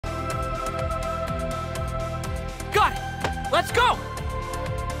Let's go!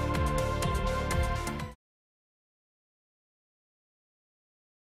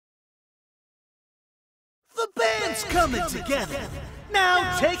 The band's coming together.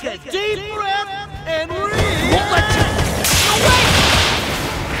 Now take a deep breath and breathe. Won't let you. No way!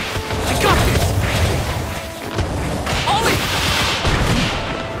 I got this! Ollie!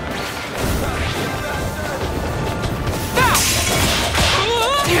 Now!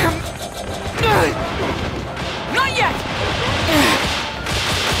 Damn! Not yet!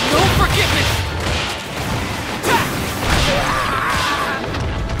 No forgiveness!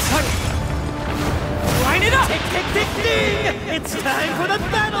 Line it up! Tick, tick, tick, ding! It's time for the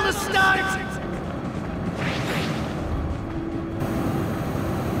battle to start!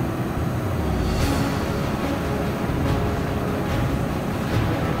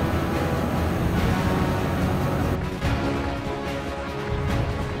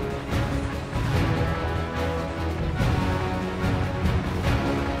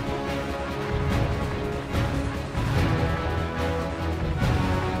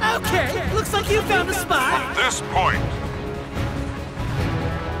 Okay, looks like you found a spot. This point.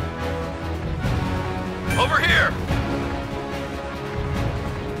 Over here.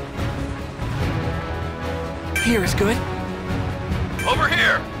 Here is good. Over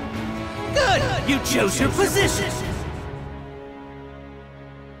here. Good, you chose your position.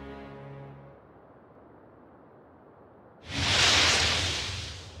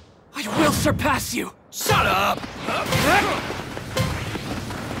 I will surpass you! Shut up.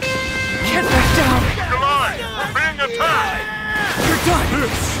 Get back down! You're lying. We're being attacked. You're done!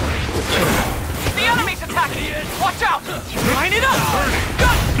 The enemy's attacking! Watch out! Line it up!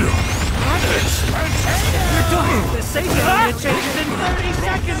 You're done! The safe area changes in 30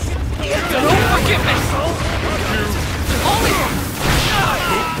 seconds. No forgiveness! Only...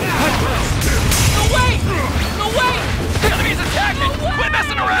 No way! No way! The enemy's attacking. No way! Quit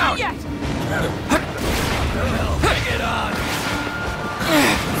messing around. Not yet! Bring it on.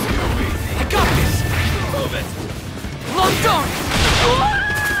 I got this! Move it. Locked on!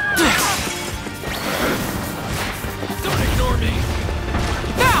 Don't ignore me.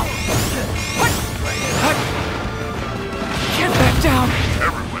 Now! Get back down!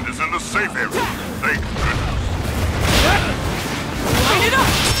 Everyone is in the safe area. Thank goodness. Line it up!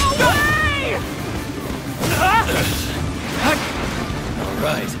 No way! All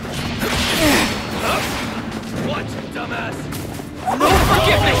right. What, dumbass? No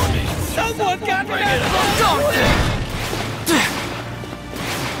forgiveness! Someone got me. Don't!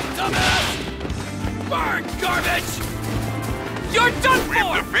 Dumbass! Burn, garbage! You're done We've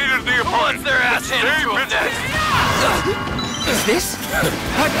for! defeated the opponent. their ass Let's handed stay to 'em vigilant. Is this?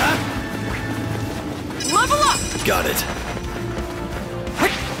 Level up! Got it.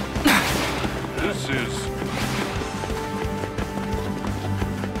 This is...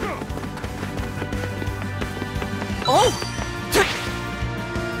 Oh!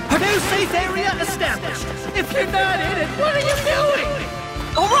 New safe area established. If you're not in it, what are you doing?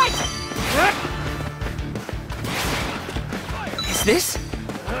 All right! Is this?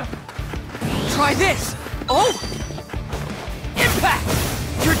 Try this! Oh! Impact!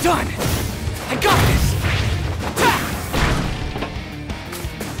 You're done! I got this!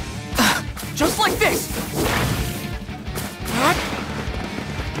 Just like this!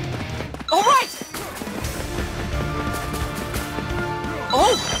 All right!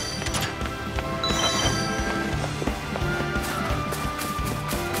 Oh!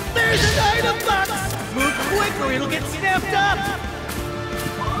 There's an item box! Move quick or it'll get snapped up!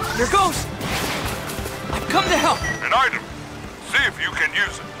 Here goes! I've come to help! An item. See if you can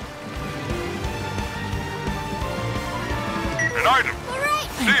use it. An item.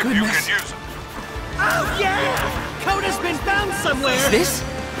 See if you can use it. Oh yeah! Code has been found somewhere! Is this?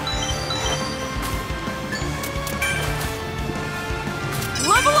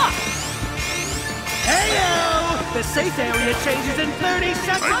 Level up! Heyo! The safe area changes in 30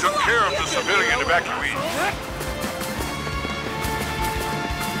 seconds! I took care of the civilian evacuees.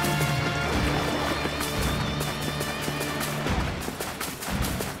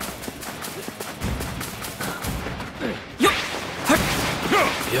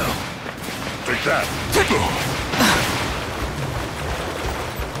 Yo, take that.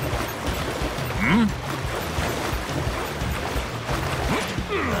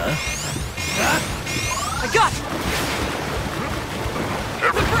 I got you!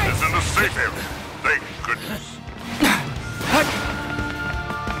 Everyone is in the safe area. Thank goodness.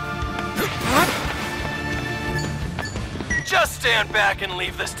 Just stand back and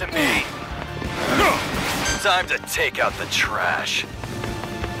leave this to me. Time to take out the trash.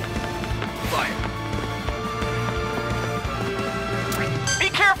 Fire.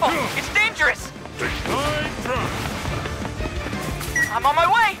 I'm on my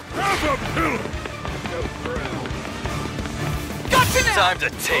way! Have a pillar! Gotcha now! Time to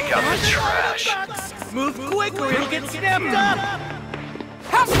take out the trash. Move quick or you'll get snapped up!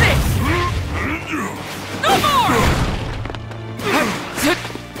 How's this? No more!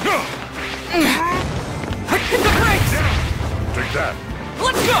 Hit the brakes! Take that.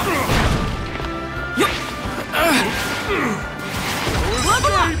 Let's go!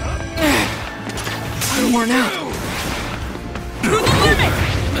 Level up! I'm worn out. To the limit!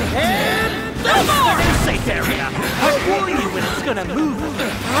 And No more! safe area! I'll warn you when it's gonna move!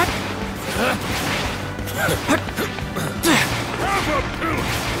 Have a pillar!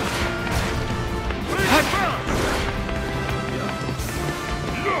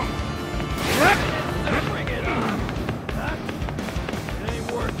 Bring it on! It ain't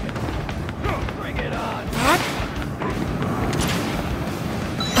working. Bring it on!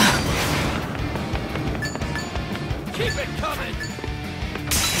 Keep it coming!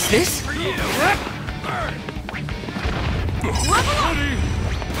 This? For you! Burn! Level up!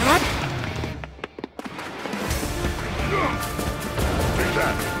 Take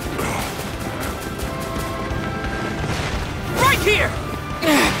that. Right here!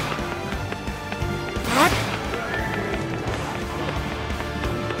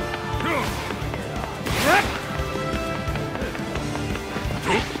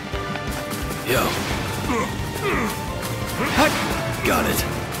 Yo. Got it.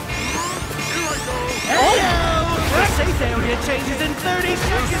 The safe area changes in 30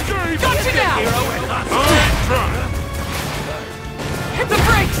 seconds! Gotcha now! Hit the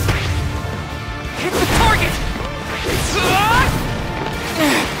brakes! Hit the target!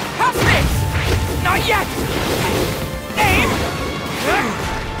 How's this? Not yet! Aim!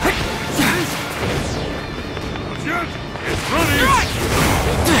 It's running! Strike!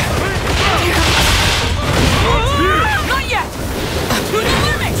 Not yet! To the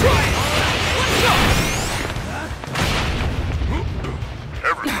limit! Let's go!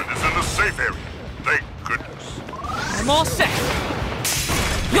 Everyone is in the safe area. Thank goodness. I'm all set.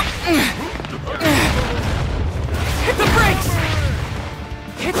 Hit the brakes!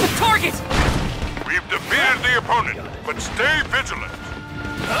 Hit the target! We've defeated the opponent, but stay vigilant.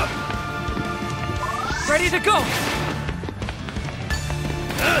 Ready to go!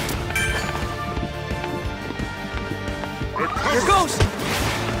 Here goes!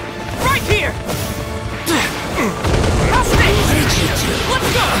 Right here! How's this? Let's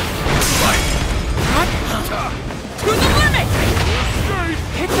go! To the limit!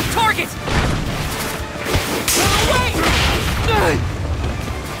 Hit the target! Away!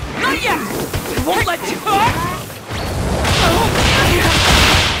 Not yet! I won't let you...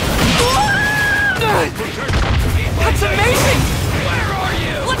 That's amazing! Where are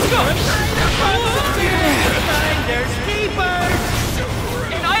you? Let's go! There's keepers!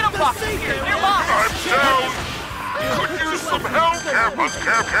 An item box here, nearby! I'm down. Could use some help.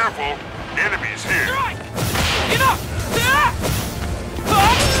 Careful. Enemies here. Strike! Enough!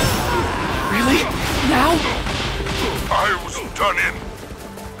 Really? Now? I was done in.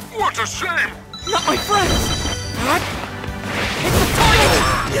 What a shame. Not my friends! Hit the target!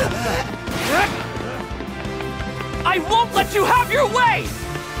 I won't let you have your way!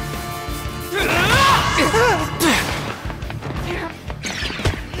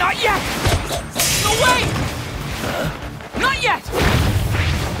 Not yet! No way! Not yet!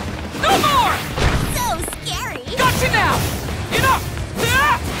 No more! So scary! Gotcha now! Enough!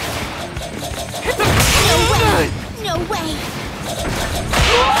 Hit the... No way! No way!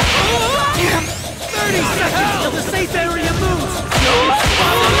 30 seconds till the safe area moves!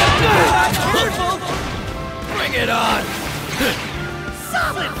 Careful! Bring it on!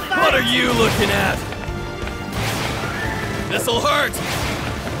 Solid What are you looking at? This'll hurt!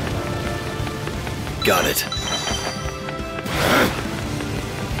 Got it.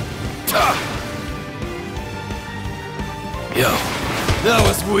 Yo, that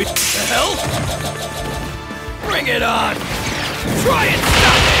was weak. The hell? Bring it on! Try and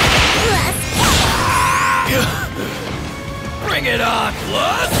stop it! Bring it on!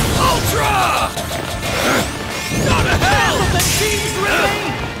 Plus Ultra! Go to hell! The teams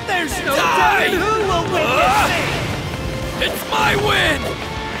remain! There's no Die! telling who will win this thing! It's my win!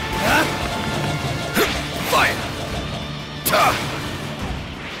 Fire!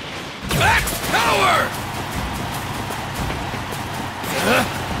 Max power!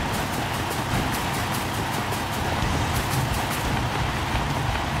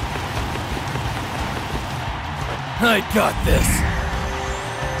 I got this.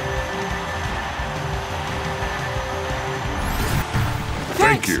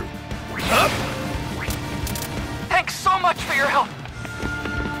 Thank you. Thanks so much for your help.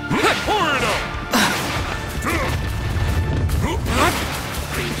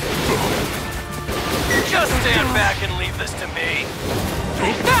 stand back and leave this to me?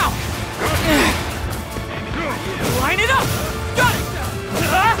 Now! Line it up! Got it!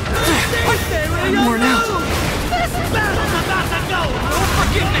 I'm worn out. This battle's about to go! No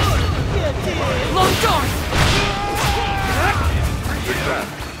forgiveness! Long dawn!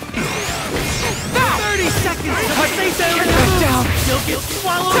 Now! 30 seconds to stay there Get and back move. down! You'll get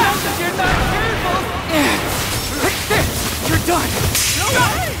swallowed up if you're not careful! You're done!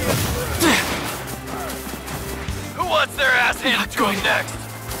 Who wants their ass handed to him next?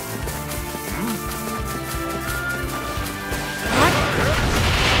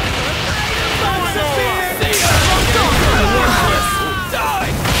 Die!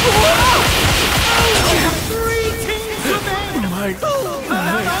 3 teams remain!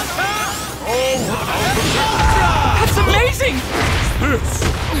 That's amazing!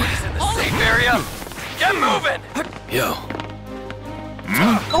 Safe area? Get moving! Yo.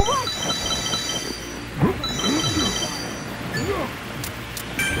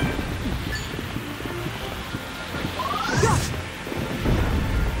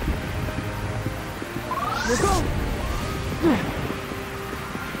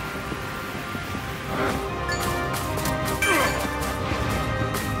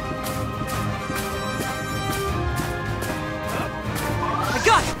 I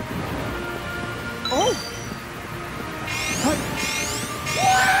got it!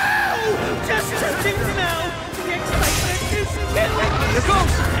 Just testing now! The excitement is killing me! Here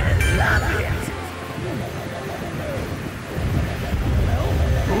goes!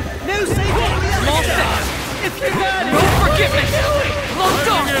 No safe area! I'm all set! If you got it! No forgiveness! Long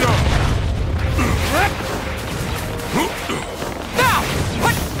dawn! Now!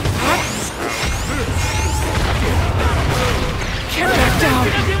 What? Get back down!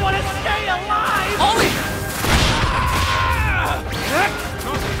 Does he want to stay alive? Ollie!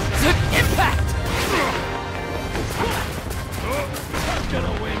 Impact!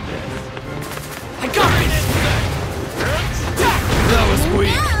 I got it! That was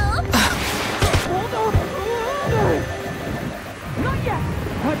weak.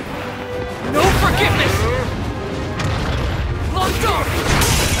 No forgiveness! Long dawn!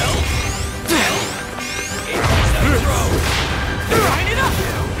 Line it up!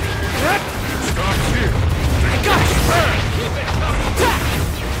 Stops here. I got it! Attack!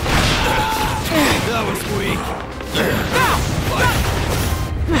 That was weak. Now!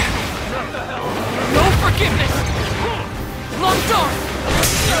 No forgiveness! Long dawn!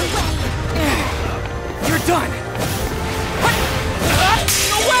 You're done!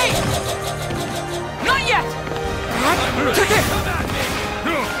 No way! Not yet!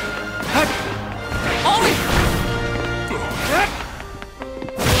 Ollie!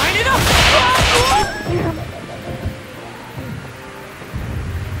 Line it up!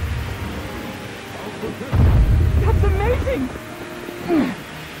 That's amazing!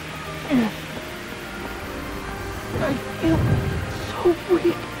 I feel so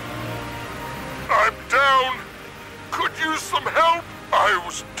weak. I'm down. Could use some help. I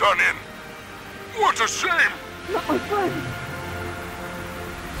was done in. What a shame. Not my friend.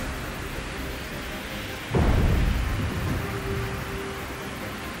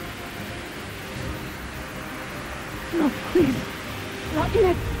 No, please. Not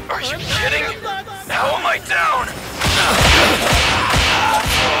yet. Are you kidding? How am I down?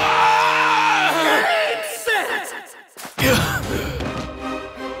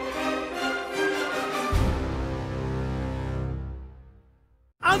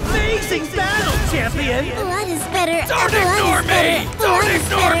 Amazing battle, champion! Blood is better. Don't ignore me! Don't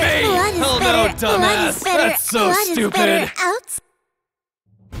ignore me! Hell no, dumbass! That's so stupid!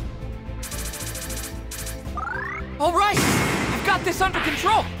 All right, I've got this under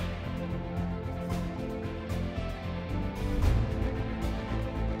control.